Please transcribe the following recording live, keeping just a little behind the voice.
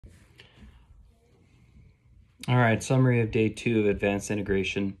All right, summary of day 2 of advanced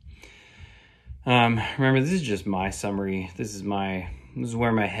integration. Remember, this is just my summary. This is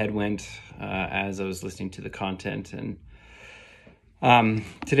where my head went as I was listening to the content. And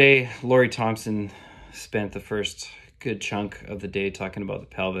today, Laurie Thompson spent the first good chunk of the day talking about the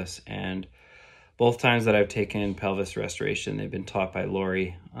pelvis. And both times that I've taken pelvis restoration, they've been taught by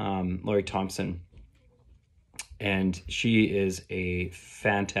Laurie Thompson. And she is a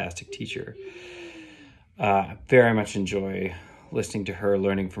fantastic teacher. Very much enjoy listening to her,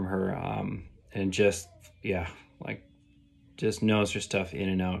 learning from her, and just knows her stuff in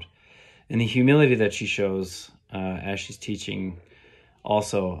and out. And the humility that she shows as she's teaching,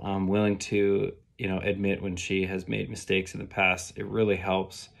 also willing to, admit when she has made mistakes in the past. It really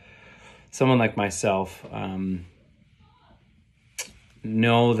helps someone like myself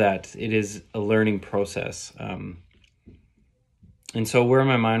know that it is a learning process. And so where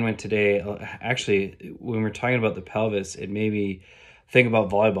my mind went today, actually, when we're talking about the pelvis, it made me think about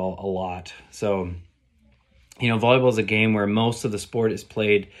volleyball a lot. So, volleyball is a game where most of the sport is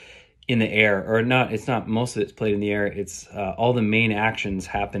played in the air, or not. It's not most of it's played in the air. It's all the main actions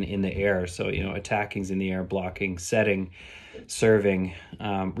happen in the air. So, attacking's in the air, blocking, setting, serving.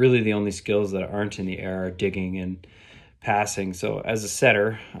 Really the only skills that aren't in the air are digging and passing. So as a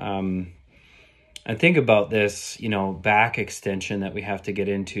setter, I think about this, back extension that we have to get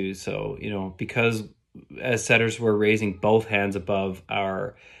into. So, because as setters, we're raising both hands above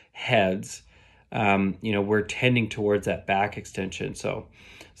our heads, we're tending towards that back extension. So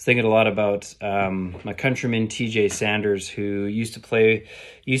I was thinking a lot about my countryman, TJ Sanders, who used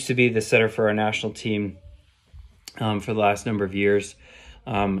to be the setter for our national team for the last number of years,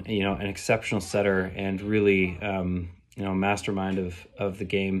 an exceptional setter and really, mastermind of the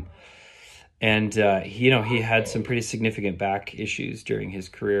game. And, he had some pretty significant back issues during his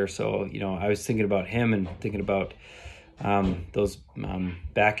career. So, I was thinking about him and thinking about those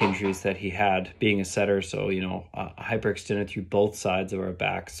back injuries that he had being a setter. So, hyperextended through both sides of our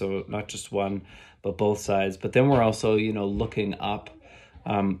back. So not just one, but both sides. But then we're also, looking up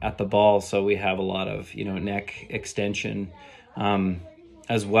at the ball. So we have a lot of, neck extension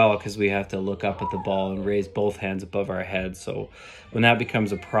as well, because we have to look up at the ball and raise both hands above our heads. So when that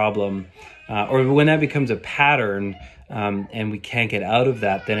becomes a problem, or when that becomes a pattern, and we can't get out of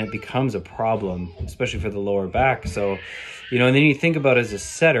that, then it becomes a problem, especially for the lower back. So, and then you think about as a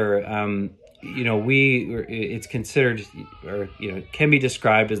setter, it's considered, or, can be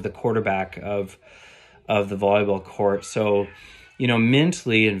described as the quarterback of the volleyball court. So,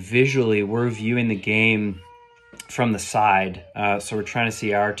 mentally and visually, we're viewing the game from the side. So we're trying to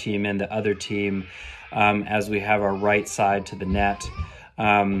see our team and the other team as we have our right side to the net.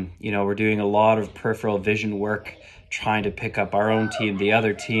 We're doing a lot of peripheral vision work, trying to pick up our own team, the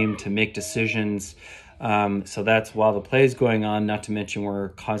other team, to make decisions. So that's while the play is going on, not to mention we're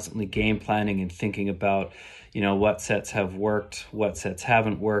constantly game planning and thinking about, what sets have worked, what sets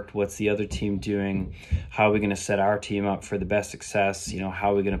haven't worked, what's the other team doing, how are we going to set our team up for the best success,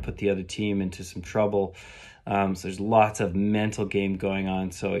 how are we going to put the other team into some trouble. So there's lots of mental game going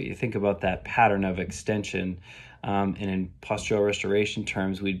on. So you think about that pattern of extension. And in postural restoration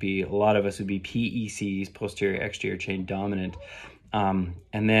terms, a lot of us would be PECs, posterior exterior chain dominant. And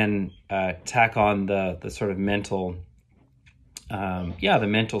then tack on the sort of mental, the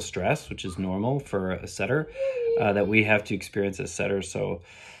mental stress, which is normal for a setter, that we have to experience as setters. So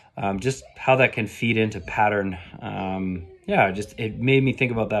just how that can feed into pattern. It made me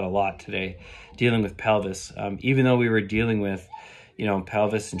think about that a lot today, dealing with pelvis. Even though we were dealing with,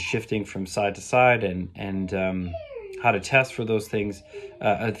 pelvis and shifting from side to side and how to test for those things,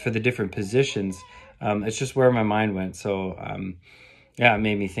 for the different positions. It's just where my mind went. So, it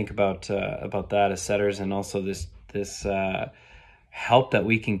made me think about that as setters, and also this help that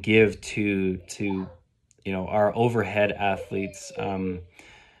we can give to our overhead athletes,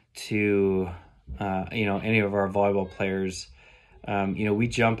 to any of our volleyball players. We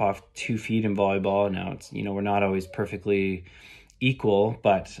jump off 2 feet in volleyball. Now it's, we're not always perfectly equal,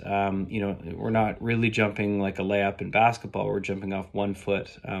 but we're not really jumping like a layup in basketball. We're jumping off 1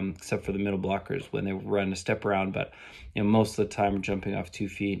 foot, except for the middle blockers when they run a step around. But most of the time we're jumping off 2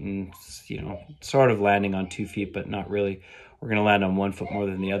 feet and sort of landing on 2 feet, but not really. We're going to land on 1 foot more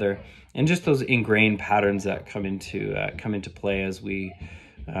than the other, and just those ingrained patterns that come into play as we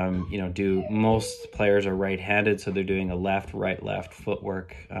do. Most players are right-handed, so they're doing a left, right, left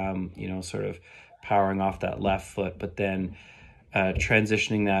footwork, sort of powering off that left foot, but then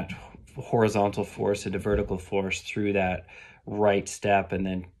transitioning that horizontal force into vertical force through that right step and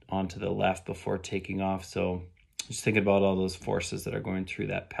then onto the left before taking off. So just thinking about all those forces that are going through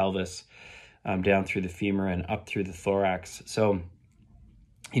that pelvis down through the femur and up through the thorax. So,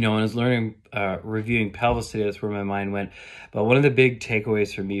 when I was learning, reviewing pelvis today, that's where my mind went. But one of the big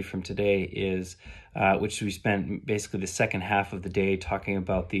takeaways for me from today is, which we spent basically the second half of the day talking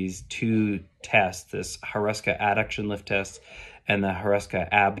about these two tests, this Haruska adduction lift test and the Haruska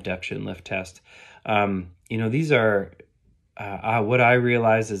abduction lift test. These are, what I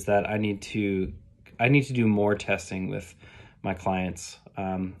realize is that I need to do more testing with my clients.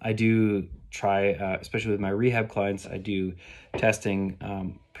 I do try, especially with my rehab clients, I do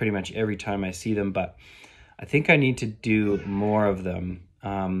testing pretty much every time I see them, but I think I need to do more of them.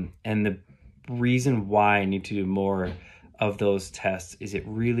 And the reason why I need to do more of those tests is it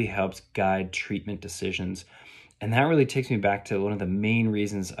really helps guide treatment decisions. And that really takes me back to one of the main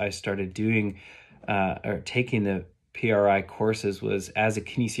reasons I started doing or taking the PRI courses was as a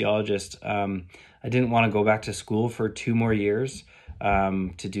kinesiologist. I didn't want to go back to school for 2 more years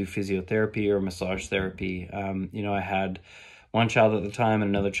to do physiotherapy or massage therapy. I had one child at the time and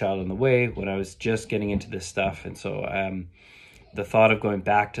another child on the way when I was just getting into this stuff. And so the thought of going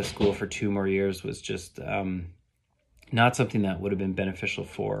back to school for 2 more years was just not something that would have been beneficial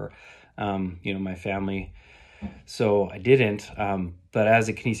for, my family. So I didn't. But as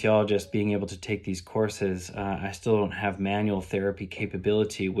a kinesiologist, being able to take these courses, I still don't have manual therapy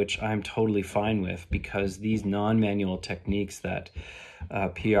capability, which I'm totally fine with, because these non-manual techniques that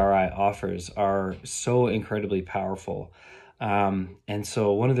PRI offers are so incredibly powerful. And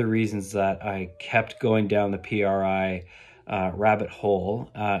so one of the reasons that I kept going down the PRI rabbit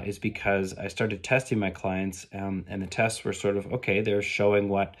hole is because I started testing my clients, and the tests were sort of, okay, they're showing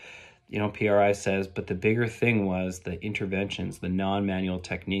what PRI says, but the bigger thing was the interventions, the non-manual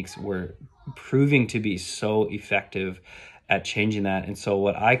techniques were proving to be so effective at changing that. And so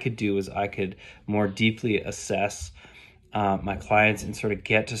what I could do is I could more deeply assess my clients and sort of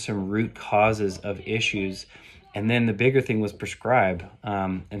get to some root causes of issues. And then the bigger thing was prescribe.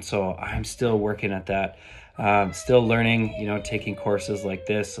 And so I'm still working at that, still learning, taking courses like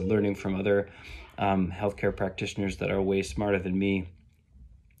this and learning from other healthcare practitioners that are way smarter than me.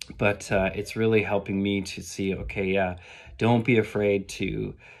 But it's really helping me to see, okay, yeah, don't be afraid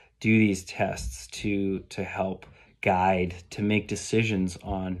to do these tests to help guide, to make decisions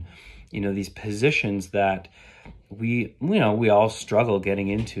on, these positions that we all struggle getting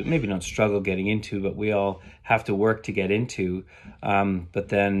into. Maybe not struggle getting into, but we all have to work to get into. But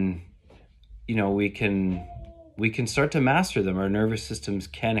then, we can start to master them. Our nervous systems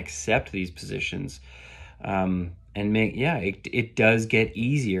can accept these positions. And it does get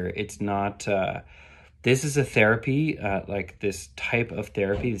easier. It's not, this is a therapy, like this type of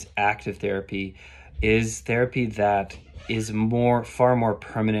therapy, this active therapy is therapy that is far more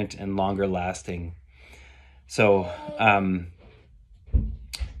permanent and longer lasting. So,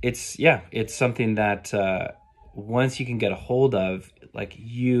 it's something that, once you can get a hold of, like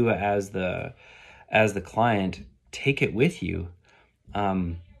you as the client, take it with you.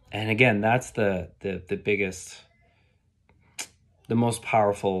 And again, that's the biggest, the most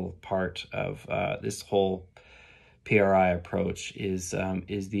powerful part of this whole PRI approach is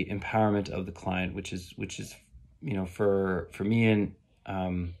the empowerment of the client, which is for me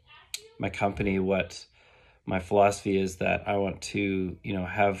and my company, what my philosophy is that I want to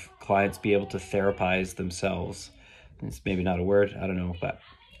have clients be able to therapize themselves. It's maybe not a word, I don't know, but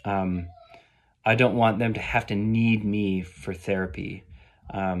I don't want them to have to need me for therapy.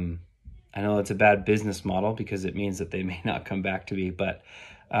 I know it's a bad business model because it means that they may not come back to me, but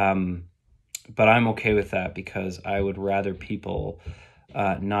I'm okay with that, because I would rather people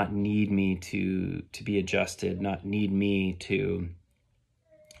not need me to be adjusted, not need me to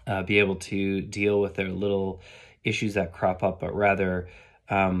be able to deal with their little issues that crop up, but rather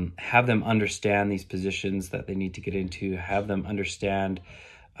have them understand these positions that they need to get into, have them understand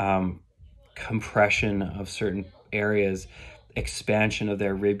compression of certain areas, expansion of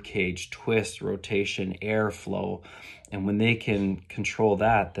their rib cage, twist, rotation, airflow. And when they can control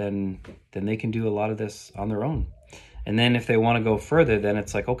that, then they can do a lot of this on their own. And then if they want to go further, then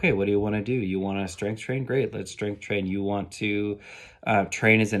it's like, okay, what do you want to do? You want to strength train? Great, let's strength train. You want to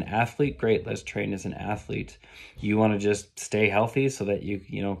train as an athlete? Great, let's train as an athlete. You want to just stay healthy so that you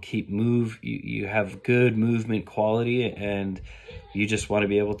you have good movement quality, and you just want to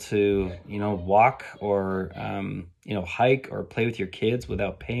be able to walk or hike or play with your kids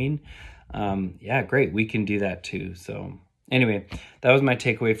without pain. Great, we can do that too. So anyway, that was my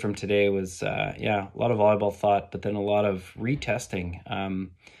takeaway from today was, a lot of volleyball thought, but then a lot of retesting.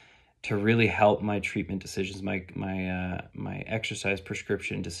 to really help my treatment decisions, my exercise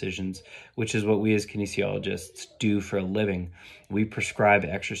prescription decisions, which is what we as kinesiologists do for a living. We prescribe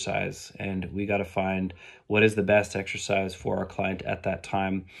exercise, and we got to find what is the best exercise for our client at that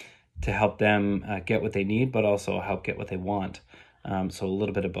time to help them get what they need, but also help get what they want. So a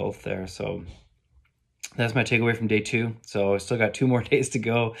little bit of both there. So that's my takeaway from day 2. So I still got 2 more days to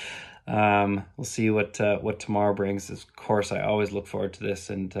go. We'll see what tomorrow brings. Of course, I always look forward to this,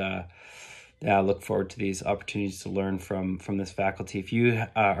 and I look forward to these opportunities to learn from this faculty. If you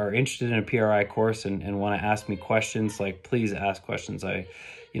are interested in a PRI course and want to ask me questions, like, please ask questions. I,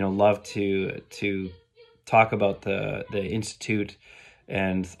 love to talk about the institute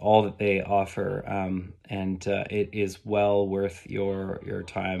and all that they offer, and it is well worth your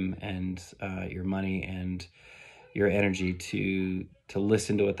time and your money and your energy to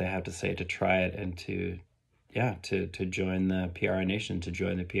listen to what they have to say, to try it, and to join the PRI Nation, to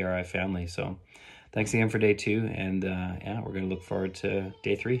join the PRI family. So thanks again for day 2, and we're going to look forward to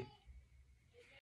day 3.